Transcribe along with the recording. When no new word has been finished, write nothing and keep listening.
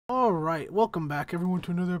Alright, welcome back everyone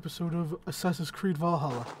to another episode of Assassin's Creed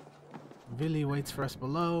Valhalla. Vili waits for us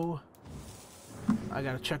below. I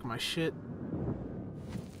gotta check my shit.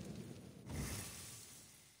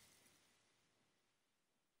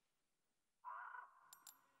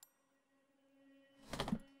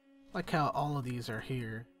 Like how all of these are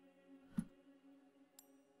here.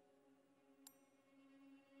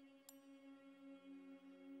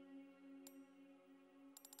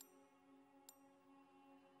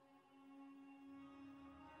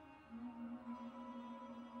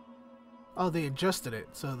 Oh, they adjusted it,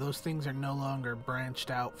 so those things are no longer branched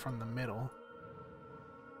out from the middle.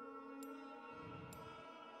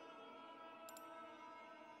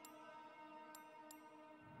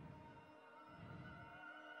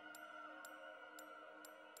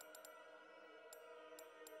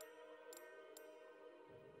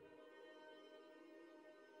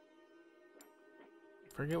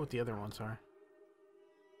 Forget what the other ones are.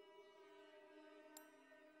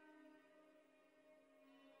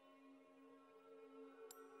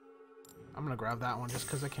 I'm gonna grab that one just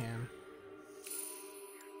because I can.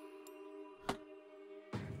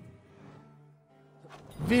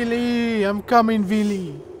 Vili! I'm coming,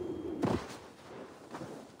 Vili!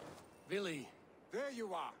 Vili. There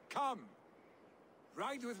you are. Come.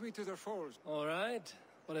 Ride with me to the falls. All right.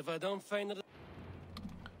 But if I don't faint it...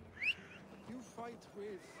 You fight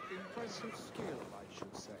with impressive skill, I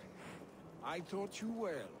should say. I taught you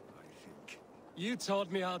well, I think. You taught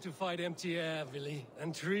me how to fight empty air, Vili.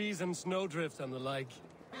 And trees and snowdrift and the like.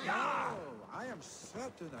 Oh, I am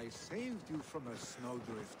certain I saved you from a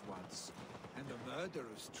snowdrift once. And a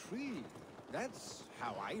murderous tree. That's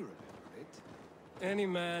how I remember it. Any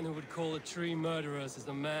man who would call a tree murderous is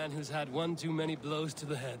a man who's had one too many blows to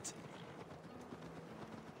the head.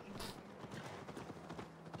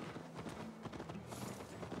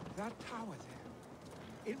 That tower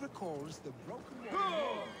there. It recalls the broken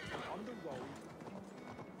wall on the road.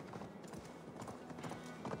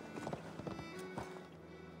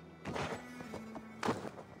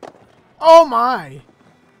 Oh my!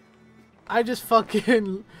 I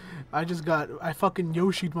fucking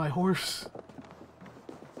Yoshi'd my horse.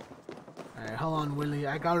 Alright, hold on, Willie.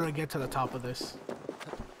 I gotta get to the top of this.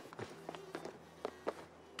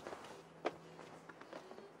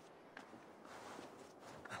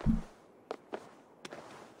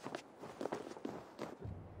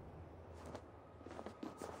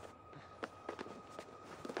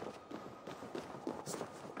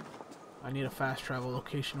 I need a fast travel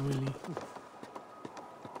location, Willie.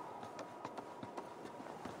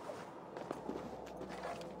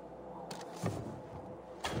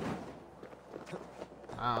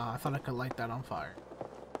 I thought I could light that on fire.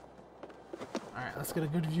 Alright, let's get a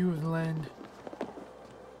good view of the land.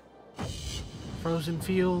 Frozen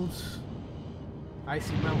fields.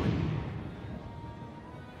 Icy mountain.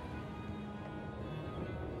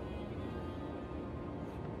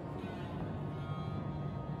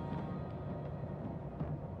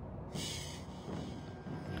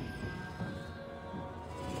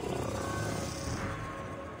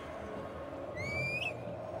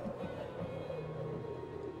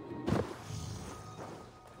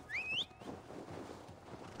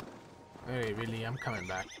 Hey, really, I'm coming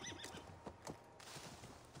back.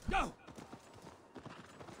 Go!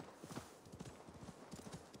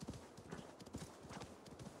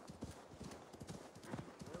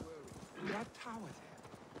 That tower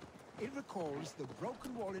there. It recalls the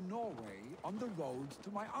broken wall in Norway on the road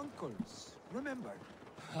to my uncle's. Remember?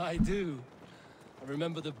 I do. I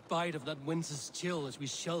remember the bite of that winter's chill as we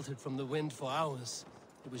sheltered from the wind for hours.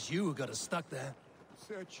 It was you who got us stuck there.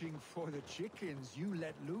 Searching for the chickens you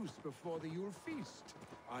let loose before the Yule feast.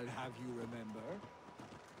 I'll have you remember.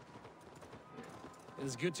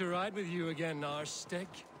 It's good to ride with you again, Arstick.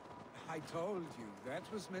 I told you, that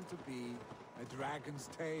was meant to be a dragon's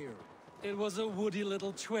tail. It was a woody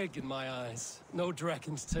little twig in my eyes. No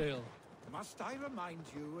dragon's tail. Must I remind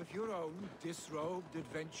you of your own disrobed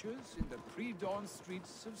adventures in the pre-dawn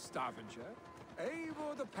streets of Stavanger?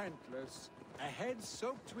 Eivor the Pantless, a head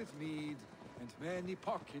soaked with mead, and many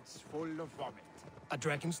pockets full of vomit. A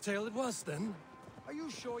dragon's tail it was, then? Are you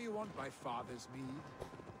sure you want my father's mead?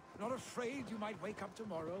 Not afraid you might wake up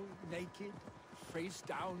tomorrow, naked, face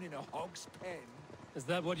down in a hog's pen? Is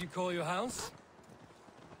that what you call your house?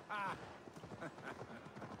 Ah!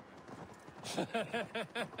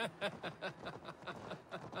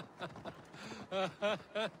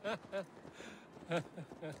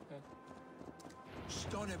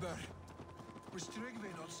 Stoneber, was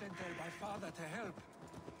Tryggvi not sent there by father to help?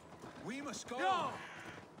 We must go! No!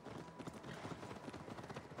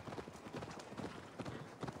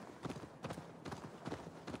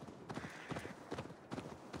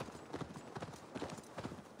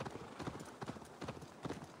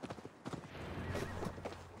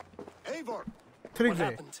 Eivor! What Tryggvi.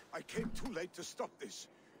 happened? I came too late to stop this.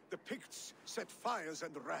 The Picts set fires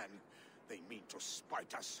and ran. They mean to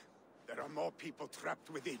spite us. There are more people trapped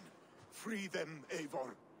within. Free them, Eivor.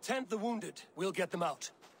 Tend the wounded. We'll get them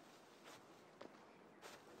out.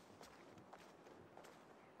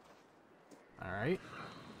 All right.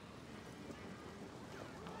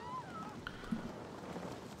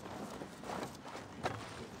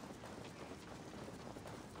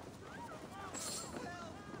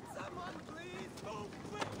 Someone please move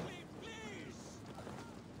quickly, please!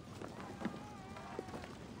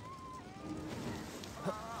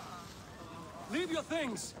 Leave your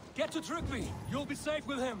things. Get to Tryggvi. You'll be safe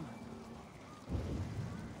with him.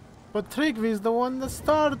 But Tryggvi is the one that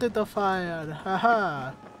started the fire.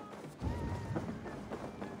 Haha.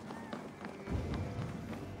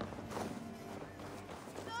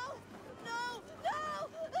 No! No! No!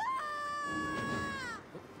 Ah!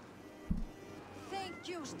 Thank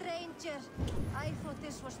you, stranger. I thought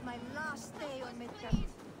this was my last day on Midgard.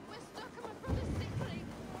 We're stuck and my brother's sickly.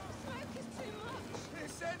 Smoke is too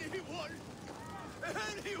much. Is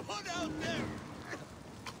anyone out there?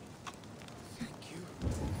 Thank you.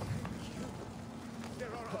 Thank you. There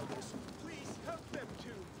are others. Please help them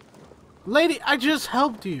too. Lady, I just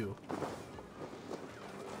helped you.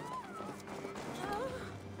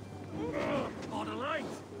 Order light!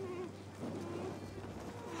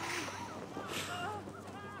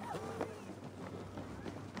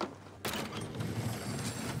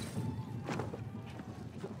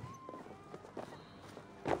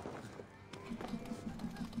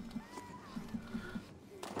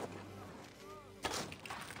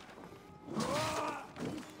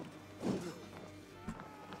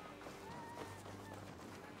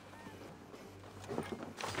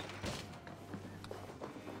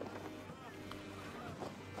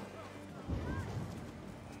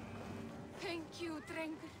 Thank you,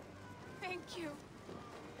 Drengur. Thank you.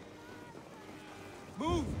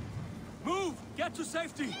 Move! Move! Get to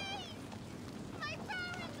safety! My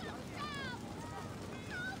parents are down!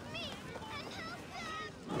 Help me and help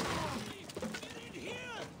them! Get in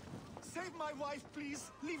here! Save my wife,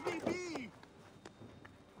 please. Leave me be.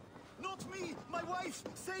 Not me, my wife.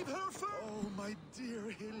 Save her first. Oh, my dear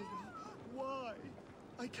Hilda. Why?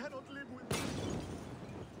 I cannot live with you.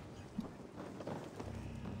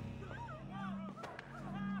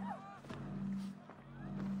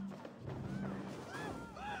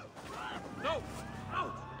 No!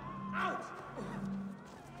 Out! Out!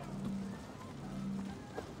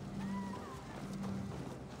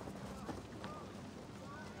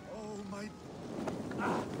 Oh, my...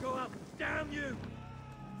 Go up! Damn you!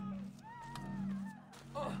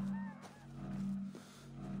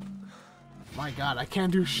 My God, I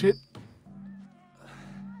can't do shit.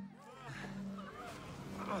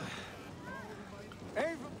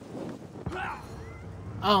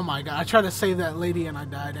 Oh my God, I tried to save that lady and I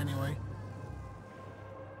died anyway.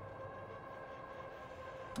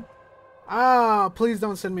 Ah, please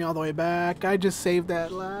don't send me all the way back. I just saved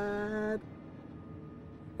that lad.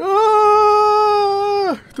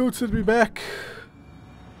 Ah, don't send me back.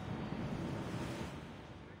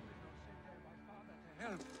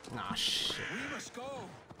 Ah, shit. We must go.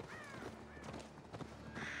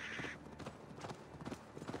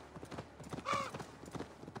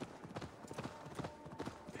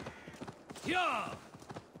 Yeah!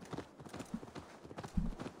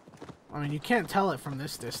 I mean, you can't tell it from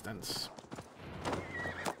this distance.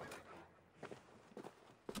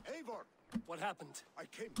 Eivor, What happened? I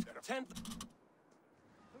came there. Tend...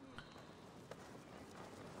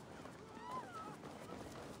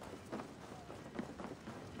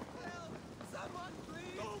 Someone,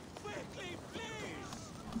 please. Go quickly, please.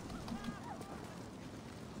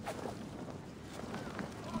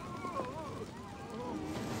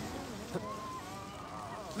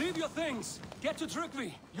 Leave your things! Get to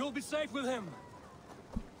Tryggvi! You'll be safe with him!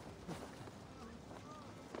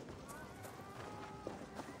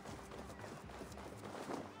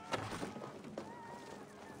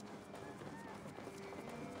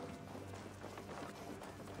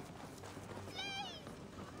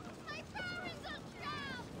 My parents are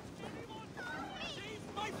drowned! Save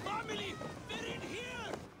my family. They're in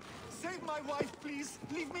here. Save my wife, please.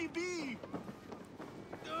 Leave me be.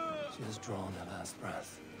 She has drawn her last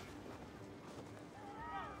breath.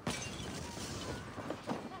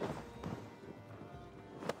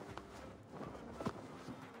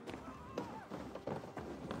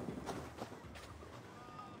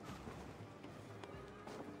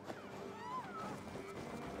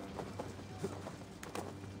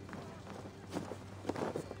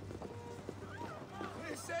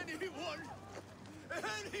 Is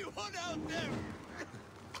anyone out there?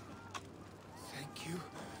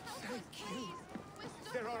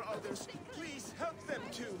 There are others. Please help them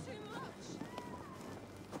too. Too much.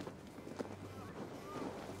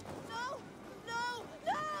 No! No!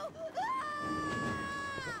 No!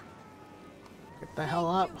 Ah! Get the hell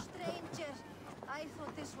up. Thank you, stranger. I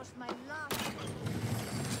thought this was my last.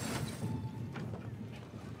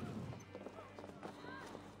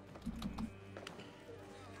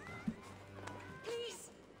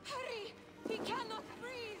 Please, hurry! He cannot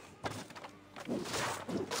breathe.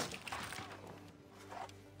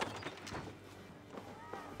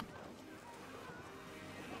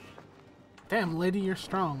 Damn, lady, you're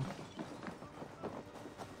strong.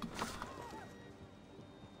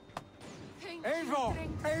 Thank Eivor! you,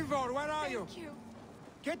 Eivor, where are you? Thank you.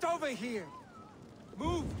 Get over here!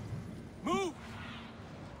 Move! Move!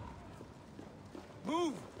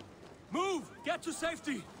 Move! Move! Get to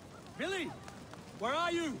safety! Billy! Where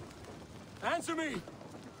are you? Answer me!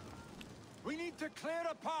 We need to clear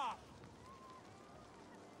a path!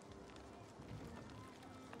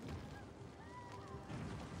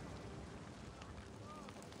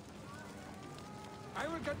 I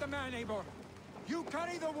will get the man, Eivor. You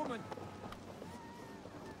carry the woman.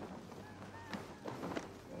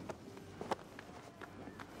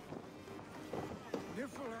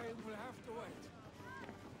 Niflheim will have to wait.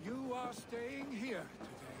 You are staying here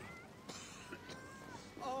today.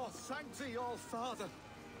 Oh, thank thee, all father.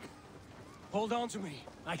 Hold on to me.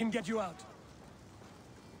 I can get you out.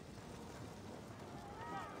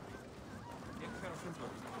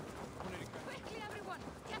 Quickly, everyone!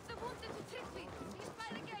 Get the wounded to Trygvi! He's by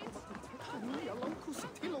the gate!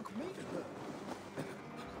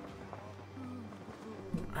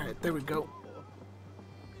 Alright, there we go.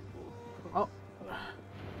 Oh,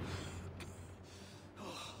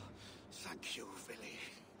 Thank you, Billy.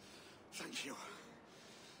 Thank you.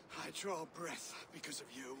 I draw breath because of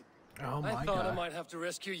you. oh my I thought I god. might have to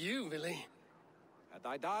rescue you, Billy. Had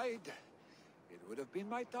I died, it would have been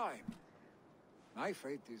my time. My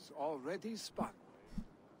fate is already spun.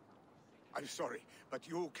 I'm sorry, but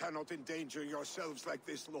you cannot endanger yourselves like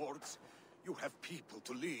this, lords. You have people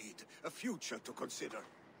to lead, a future to consider.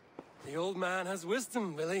 The old man has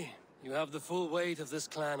wisdom, Billy. You have the full weight of this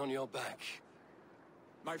clan on your back.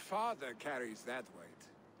 My father carries that weight.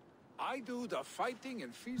 I do the fighting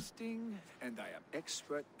and feasting, and I am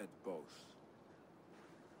expert at both.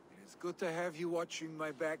 It is good to have you watching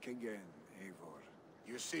my back again, Eivor.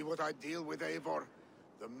 You see what I deal with, Eivor?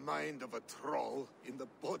 The mind of a troll in the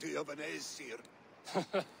body of an Aesir.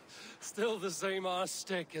 Still the same arse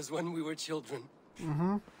stick as when we were children.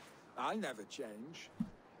 Mm-hmm. I'll never change.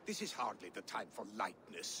 This is hardly the time for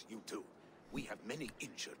lightness, you two. We have many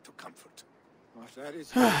injured to comfort. Well, that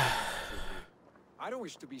is. I don't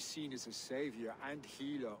wish to be seen as a savior and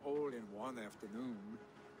healer all in one afternoon.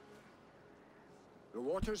 The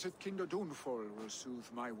waters at Kinder Dunfall will soothe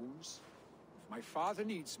my wounds. If my father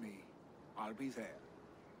needs me, I'll be there.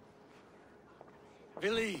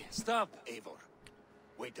 Billy, stop! Eivor,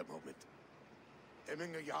 wait a moment.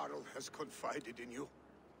 Hemminger Jarl has confided in you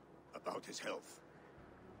about his health.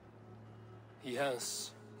 He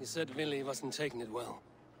has. He said Billy wasn't taking it well.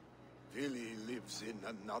 Vili lives in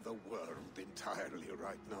another world entirely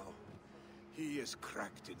right now. He is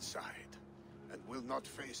cracked inside, and will not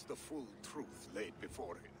face the full truth laid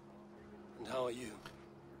before him. And how are you?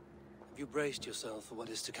 Have you braced yourself for what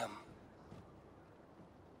is to come?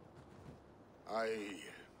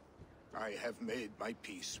 I have made my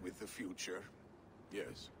peace with the future,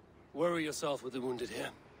 yes. Worry yourself with the wounded here.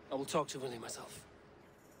 I will talk to Billy myself.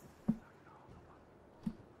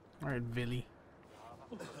 Alright, Villy.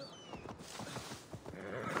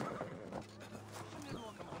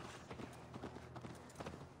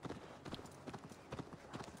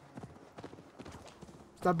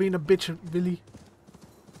 Stop being a bitch, Villy.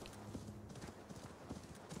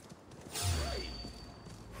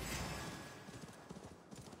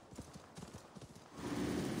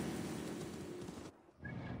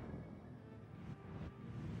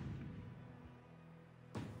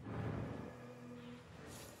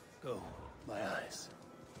 Go, my eyes.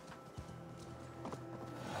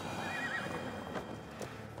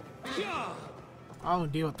 I'll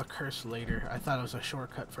deal with the curse later. I thought it was a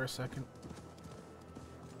shortcut for a second.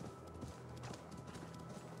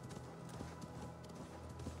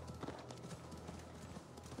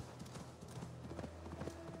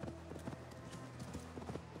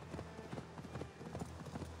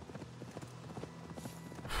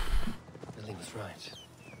 Billy was right.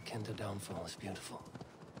 Kinder Downfall is beautiful.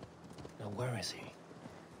 Now where is he?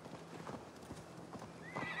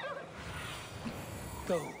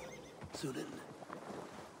 Go, Zulin.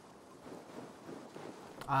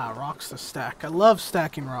 Ah, rocks to stack. I love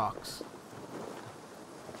stacking rocks.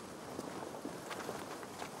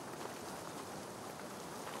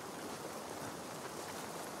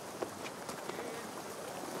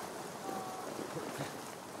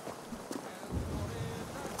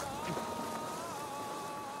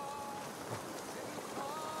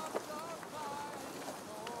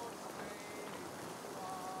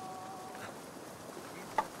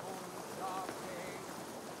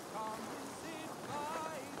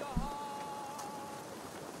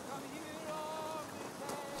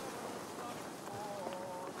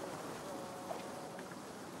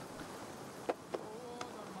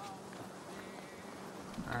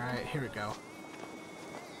 Alright, here we go.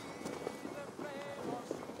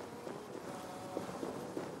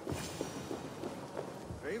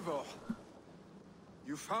 Eivor,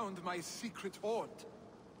 you found my secret haunt.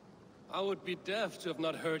 I would be deaf to have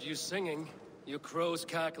not heard you singing. Your crow's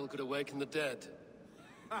cackle could awaken the dead.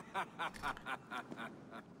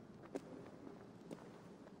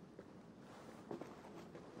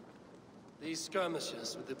 These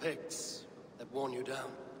skirmishes with the Picts that worn you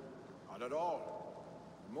down. Not at all.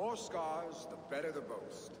 The more scars, the better the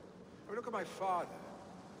boast. Oh, look at my father.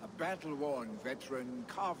 A battle-worn veteran,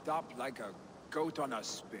 carved up like a goat on a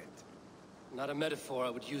spit. Not a metaphor I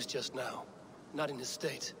would use just now. Not in his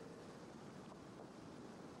state.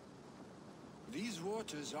 These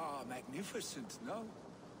waters are magnificent, no?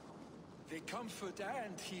 They comfort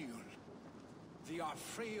and heal. They are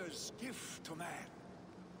Freya's gift to man.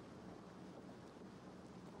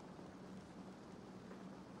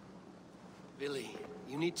 Billy,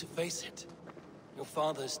 you need to face it. Your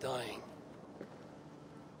father's dying.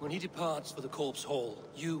 When he departs for the Corpse Hall,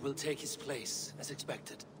 you will take his place, as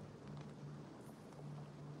expected.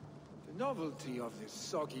 The novelty of this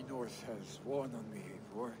soggy north has worn on me,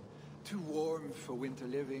 Eivor. Too warm for winter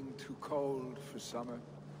living, too cold for summer.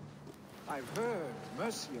 I've heard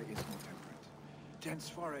Mercia is more temperate. Dense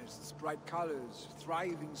forests, bright colors,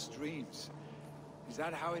 thriving streams. Is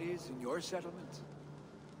that how it is in your settlement?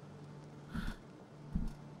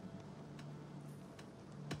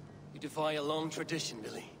 You defy a long tradition,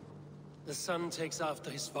 Billy. The son takes after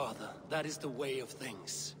his father. That is the way of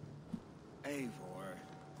things. Eivor.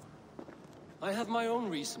 I have my own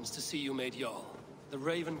reasons to see you made Jarl. The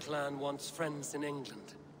Raven clan wants friends in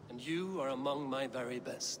England, and you are among my very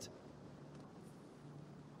best.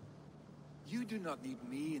 You do not need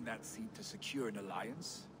me in that seat to secure an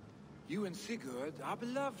alliance. You and Sigurd are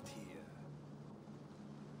beloved here.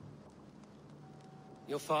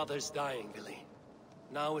 Your father's dying, Billy.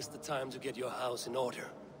 Now is the time to get your house in order.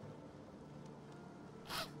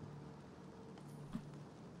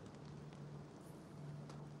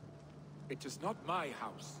 It is not my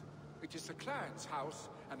house. It is the clan's house,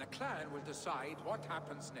 and the clan will decide what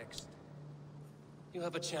happens next. You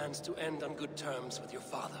have a chance to end on good terms with your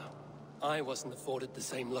father. I wasn't afforded the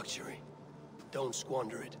same luxury. Don't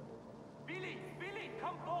squander it. Billy! Billy,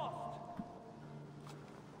 come fast!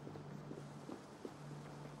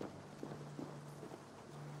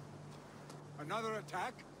 Another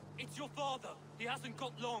attack? It's your father. He hasn't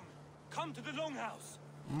got long. Come to the Longhouse.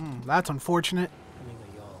 That's unfortunate. Having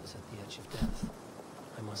a Jarl is at the edge of death.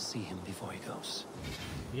 I must see him before he goes.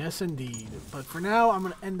 Yes, indeed. But for now, I'm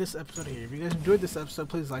going to end this episode here. If you guys enjoyed this episode,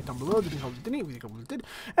 please like down below. Did you hope you didn't? If you hope you did.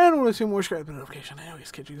 And want to see more, subscribe to the notification. I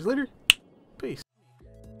always catch you guys later. Peace.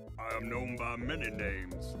 I am known by many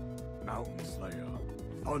names. Mountain Slayer,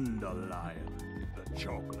 Thunder Lion, the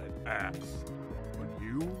Chocolate Ass. But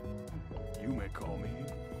you may call me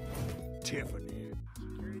Tiffany.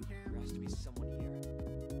 There has to be someone here.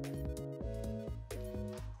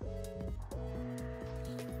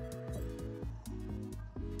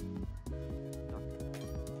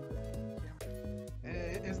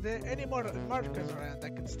 Is there any more markers around I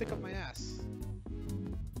can stick on my ass?